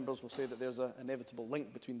some members will say that there's an inevitable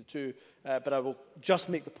link between the two, but I will just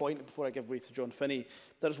make the point, before I give way to John Finney,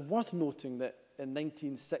 that it's worth noting that in between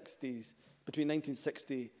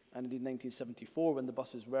 1960 and indeed 1974, when the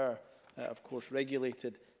buses were, of course,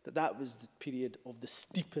 regulated, that was the period of the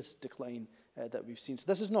steepest decline that we've seen. So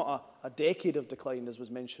this is not a decade of decline, as was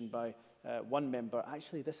mentioned by one member.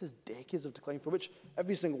 Actually, this is decades of decline, for which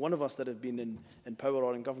every single one of us that have been in power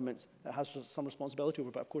or in governments has some responsibility over.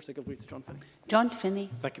 But of course, I give way to John Finney. John Finney.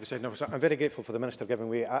 Thank you, President Officer. I'm very grateful for the Minister giving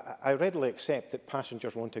way. I readily accept that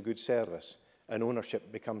passengers want a good service and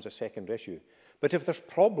ownership becomes a secondary issue. But if there's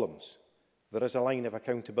problems, there is a line of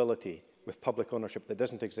accountability with public ownership that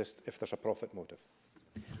doesn't exist if there's a profit motive.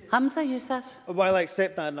 Hamza Yousaf. While I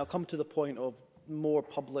accept that, and I'll come to the point of more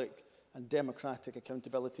public and democratic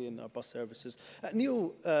accountability in our bus services.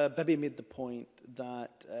 Neil Bibby made the point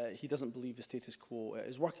that he doesn't believe the status quo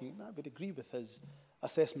is working. I would agree with his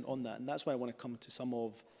assessment on that, and that's why I want to come to some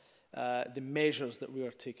of the measures that we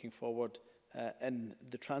are taking forward in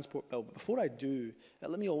the transport bill. But before I do,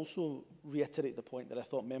 let me also reiterate the point that I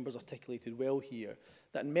thought members articulated well here,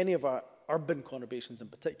 that in many of our urban conurbations in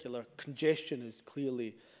particular, congestion is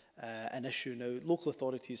clearly an issue. Now, local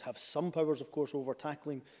authorities have some powers, of course, over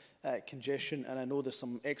tackling congestion, and I know there's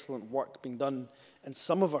some excellent work being done in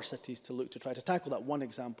some of our cities to look to try to tackle that. One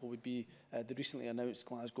example would be the recently announced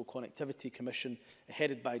Glasgow Connectivity Commission,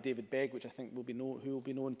 headed by David Begg, which I think will be who will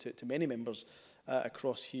be known to many members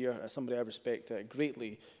across here, somebody I respect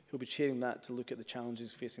greatly, who will be chairing that to look at the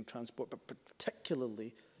challenges facing transport, but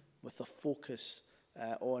particularly with a focus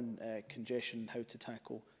on congestion, how to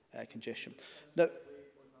tackle congestion. Now,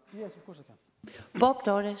 yes, of course I can. Bob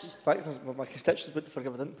Doris. Thank you. My constituents wouldn't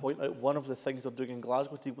forgive. I didn't point out one of the things they're doing in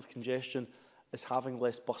Glasgow to deal with congestion is having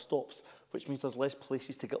less bus stops, which means there's less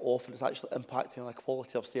places to get off, and it's actually impacting on the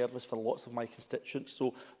quality of service for lots of my constituents.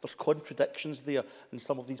 So there's contradictions there in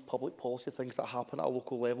some of these public policy things that happen at a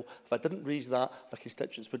local level. If I didn't raise that, my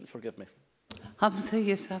constituents wouldn't forgive me. Hamza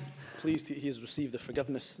Yousaf. Pleased he has received the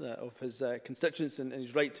forgiveness of his constituents, and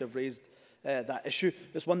he's right to have raised that issue.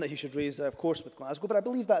 It's one that he should raise, of course, with Glasgow, but I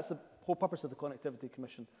believe that's the whole purpose of the Connectivity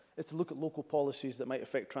Commission, is to look at local policies that might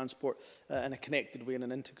affect transport in a connected way, in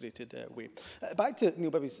an integrated way. Back to Neil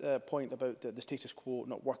Bibby's point about the status quo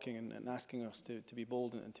not working and asking us to be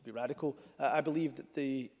bold and to be radical. I believe that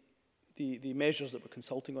the measures that we're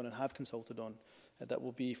consulting on and have consulted on that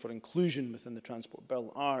will be for inclusion within the transport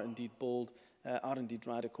bill are indeed bold, are indeed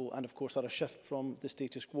radical, and of course are a shift from the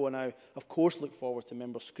status quo. And I, of course, look forward to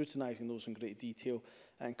members scrutinising those in great detail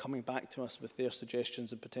and coming back to us with their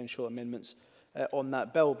suggestions and potential amendments on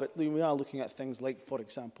that bill. But we are looking at things like, for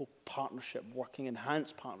example, partnership working,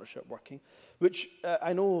 enhanced partnership working, which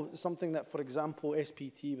I know is something that, for example,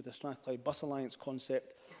 SPT with the Strathclyde Bus Alliance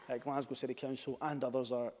concept, Glasgow City Council and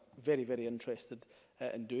others are very, very interested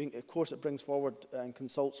in doing. Of course, it brings forward and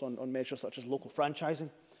consults on measures such as local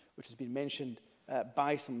franchising, which has been mentioned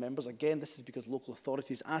by some members. Again, this is because local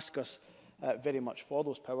authorities ask us very much for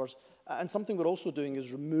those powers. And something we're also doing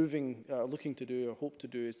is looking to do or hope to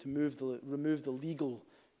do is to remove the legal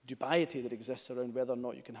dubiety that exists around whether or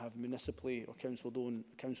not you can have municipally or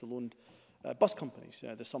council-owned bus companies.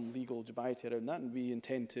 There's some legal dubiety around that, and we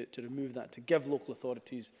intend to remove that, to give local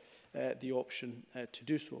authorities the option to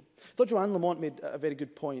do so. I thought Joanne Lamont made a very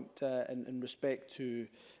good point in respect to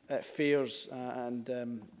fares and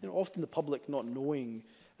often the public not knowing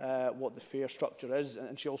what the fare structure is,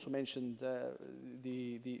 and she also mentioned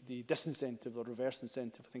the disincentive or reverse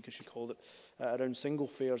incentive, I think as she called it, around single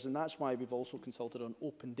fares, and that's why we've also consulted on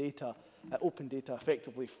open data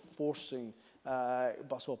effectively forcing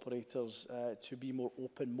bus operators to be more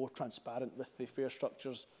open, more transparent with the fare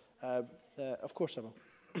structures. Of course I will.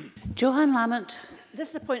 Johan Lamont. This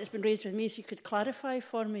is the point that's been raised with me, so you could clarify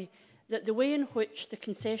for me that the way in which the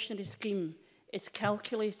concessionary scheme is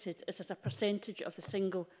calculated is as a percentage of the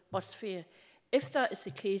single bus fare. If that is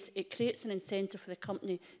the case, it creates an incentive for the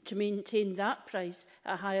company to maintain that price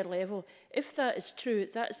at a higher level. If that is true,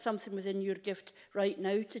 that is something within your gift right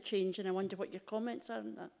now to change, and I wonder what your comments are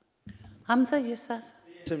on that. Hamza Yousaf.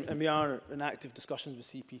 And we are in active discussions with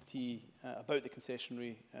CPT about the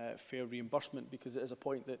concessionary fare reimbursement, because it is a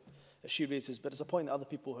point that she raises, but it's a point that other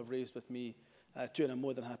people have raised with me too, and I'm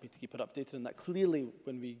more than happy to keep it updated on that. Clearly,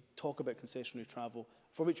 when we talk about concessionary travel,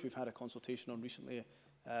 for which we've had a consultation on recently,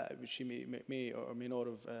 which she may or may not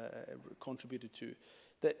have contributed to,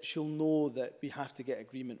 that she'll know that we have to get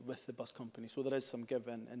agreement with the bus company. So there is some give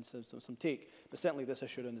and some take. But certainly this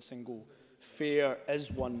issue around the single fare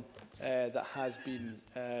is one that has been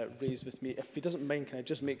raised with me. If he doesn't mind, can I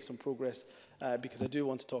just make some progress? Because I do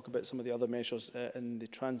want to talk about some of the other measures in the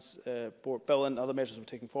transport bill and other measures we're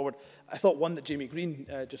taking forward. I thought one that Jamie Green,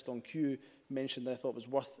 just on cue, mentioned that I thought was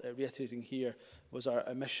worth reiterating here was our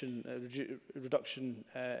emission reduction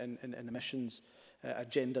in emissions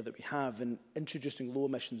agenda that we have, and introducing low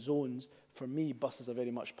emission zones. For me, buses are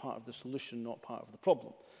very much part of the solution, not part of the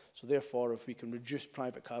problem. So therefore, if we can reduce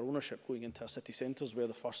private car ownership going into our city centres, where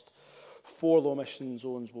the first 4 low emission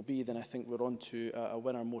zones will be, then I think we're on to a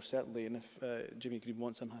winner more certainly. And if Jamie Green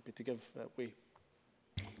wants, I'm happy to give way.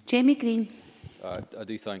 Jamie Green. I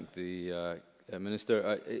do thank the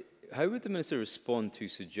Minister. How would the Minister respond to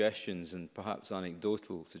suggestions, and perhaps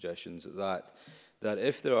anecdotal suggestions, that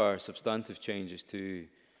if there are substantive changes to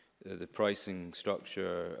the pricing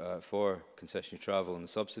structure for concessionary travel and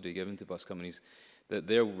the subsidy given to bus companies, that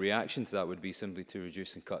their reaction to that would be simply to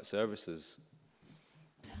reduce and cut services.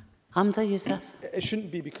 Hamza Yousaf. It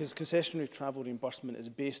shouldn't be, because concessionary travel reimbursement is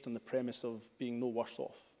based on the premise of being no worse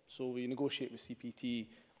off. So we negotiate with CPT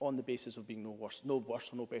on the basis of being no worse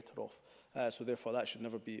or no better off. So therefore that should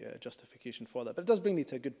never be a justification for that. But it does bring me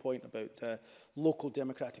to a good point about local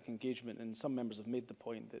democratic engagement, and some members have made the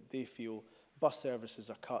point that they feel bus services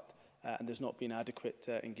are cut and there's not been adequate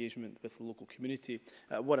engagement with the local community.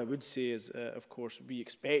 What I would say is, of course, we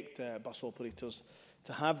expect bus operators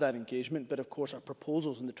to have that engagement, but of course our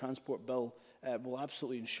proposals in the Transport Bill will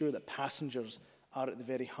absolutely ensure that passengers are at the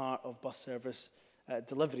very heart of bus service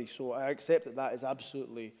delivery. So I accept that that is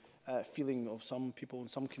absolutely feeling of some people in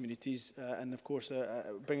some communities, and of course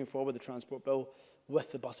bringing forward the Transport Bill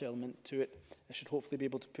with the bus element to it, I should hopefully be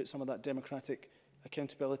able to put some of that democratic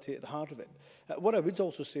accountability at the heart of it. What I would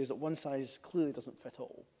also say is that one size clearly doesn't fit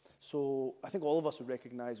all. So I think all of us would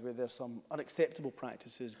recognise where there's some unacceptable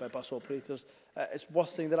practices by bus operators. It's worth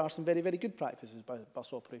saying there are some very, very good practices by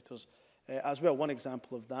bus operators as well. One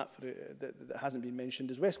example of that that hasn't been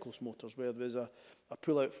mentioned is West Coast Motors, where there's a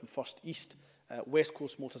pull-out from First East. West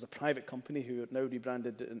Coast Motors, a private company who are now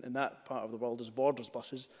rebranded in that part of the world as Borders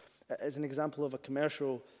Buses, is an example of a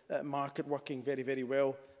commercial market working very, very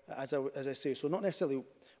well, as I say. So not necessarily,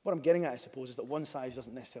 what I'm getting at, I suppose, is that one size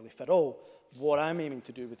doesn't necessarily fit all. What I'm aiming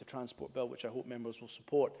to do with the Transport Bill, which I hope members will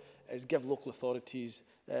support, is give local authorities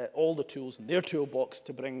all the tools in their toolbox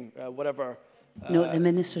to bring whatever... no, the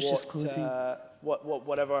Minister's just closing.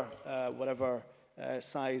 Whatever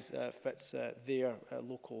size fits their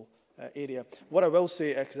local area. What I will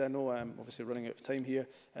say, because I know I'm obviously running out of time here,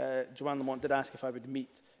 Joanne Lamont did ask if I would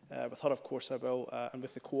meet with her, of course I will, and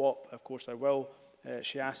with the co-op, of course I will.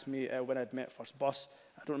 She asked me when I'd met First Bus.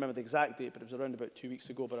 I don't remember the exact date, but it was around about 2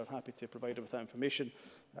 weeks ago, but I'm happy to provide her with that information.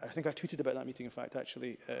 I think I tweeted about that meeting, in fact,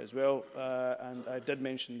 actually, as well, and I did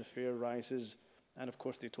mention the fare rises, and of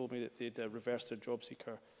course they told me that they'd reversed their job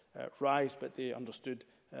seeker rise, but they understood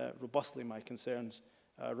robustly my concerns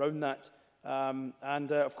around that.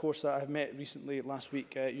 Of course, I've met recently, last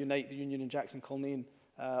week, Unite the Union in Jackson Culnane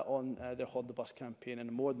on their Hod the Bus campaign, and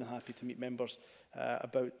I'm more than happy to meet members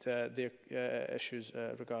about their issues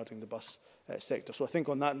regarding the bus sector. So I think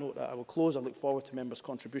on that note I will close. I look forward to members'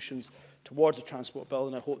 contributions towards the Transport Bill,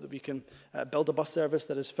 and I hope that we can build a bus service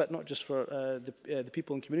that is fit not just for the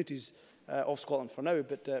people and communities of Scotland for now,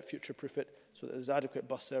 but future-proof it so that there's adequate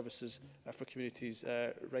bus services for communities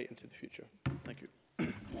right into the future. Thank you.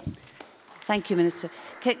 Thank you, Minister.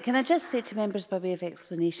 Can I just say to members by way of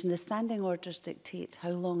explanation, the standing orders dictate how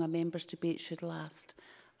long a members' debate should last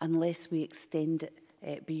unless we extend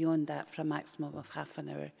it beyond that for a maximum of half an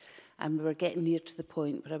hour. And we were getting near to the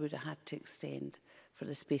point where I would have had to extend for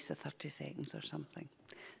the space of 30 seconds or something.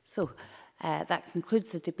 So that concludes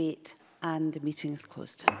the debate and the meeting is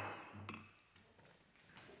closed.